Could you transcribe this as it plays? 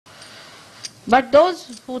But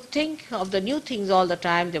those who think of the new things all the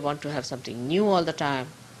time, they want to have something new all the time,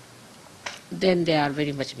 then they are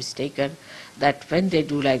very much mistaken that when they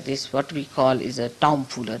do like this, what we call is a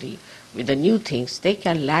tomfoolery with the new things, they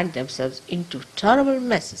can land themselves into terrible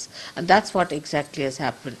messes. And that's what exactly has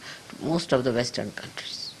happened to most of the Western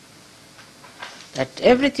countries. That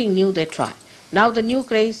everything new they try. Now the new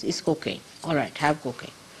craze is cocaine. All right, have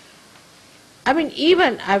cocaine. I mean,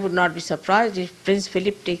 even I would not be surprised if Prince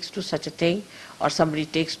Philip takes to such a thing, or somebody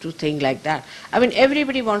takes to thing like that. I mean,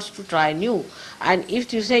 everybody wants to try new. And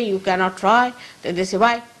if you say you cannot try, then they say,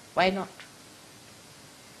 why? Why not?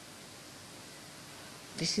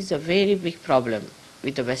 This is a very big problem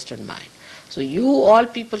with the Western mind. So you all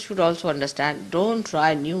people should also understand, don't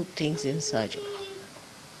try new things in Sahaja Yoga.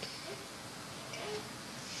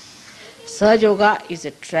 Sahaja Yoga is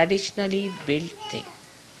a traditionally built thing.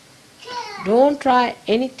 Don't try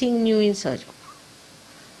anything new in Sahaja Yoga.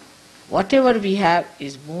 Whatever we have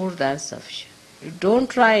is more than sufficient. You don't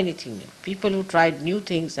try anything new. People who tried new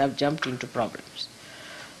things have jumped into problems.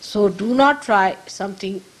 So do not try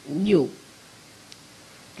something new.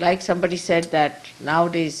 Like somebody said that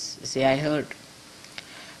nowadays, say I heard,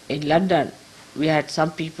 in London we had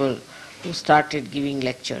some people who started giving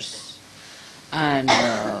lectures and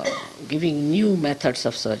giving new methods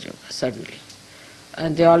of Sahaja Yoga suddenly.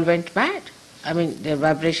 And they all went mad. I mean, their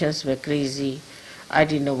vibrations were crazy. I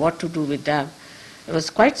didn't know what to do with them. I was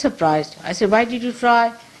quite surprised. I said, why did you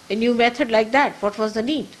try a new method like that? What was the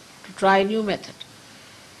need to try a new method?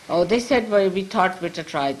 Oh, they said, well, we thought better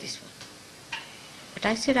try this one. But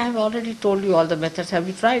I said, I have already told you all the methods. Have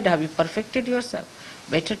you tried? Have you perfected yourself?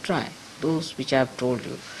 Better try those which I have told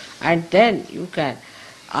you. And then you can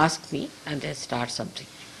ask me and then start something.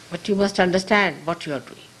 But you must understand what you are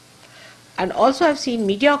doing. And also I have seen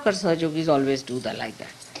mediocre Sahaja Yogis always do that like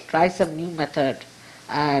that. Try some new method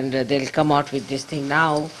and they'll come out with this thing.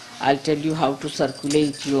 Now I'll tell you how to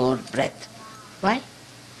circulate your breath. Why?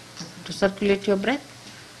 To circulate your breath?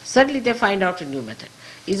 Suddenly they find out a new method.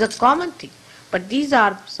 It's a common thing. But these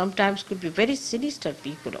are sometimes could be very sinister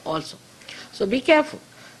people also. So be careful.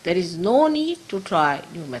 There is no need to try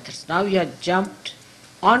new methods. Now you have jumped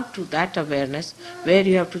onto that awareness where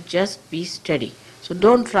you have to just be steady. So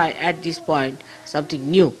don't try at this point something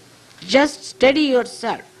new. Just steady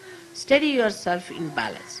yourself. Steady yourself in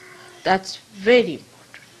balance. That's very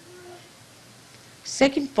important.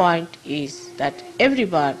 Second point is that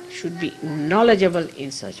everyone should be knowledgeable in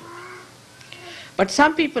Sahaja Yoga. But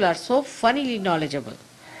some people are so funnily knowledgeable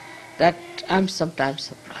that I'm sometimes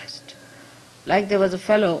surprised. Like there was a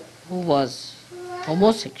fellow who was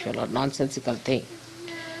homosexual or nonsensical thing.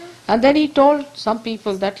 And then he told some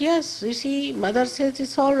people that, yes, you see, mother says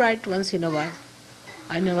it's all right once in a while.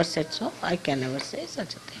 I never said so. I can never say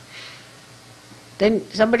such a thing. Then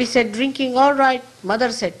somebody said, drinking, all right.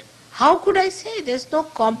 Mother said, how could I say? There's no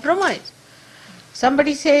compromise.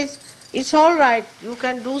 Somebody says, it's all right. You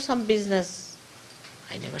can do some business.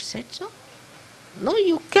 I never said so. No,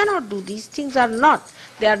 you cannot do. These things are not.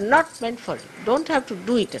 They are not meant for you. Don't have to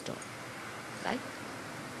do it at all. Right?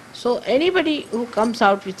 So anybody who comes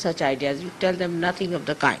out with such ideas, you tell them nothing of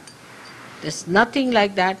the kind. There's nothing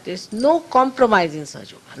like that. There's no compromise in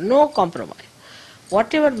Sahaja Yoga. No compromise.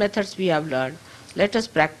 Whatever methods we have learned, let us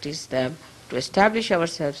practice them to establish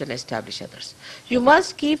ourselves and establish others. You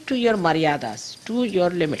must keep to your maryadas, to your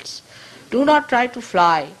limits. Do not try to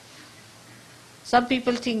fly. Some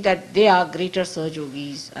people think that they are greater Sahaja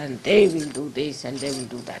Yogis and they will do this and they will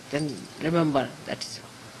do that. Then remember, that is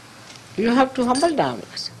wrong. You have to humble down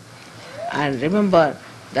yourself. And remember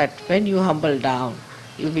that when you humble down,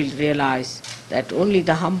 you will realize that only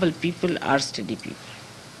the humble people are steady people.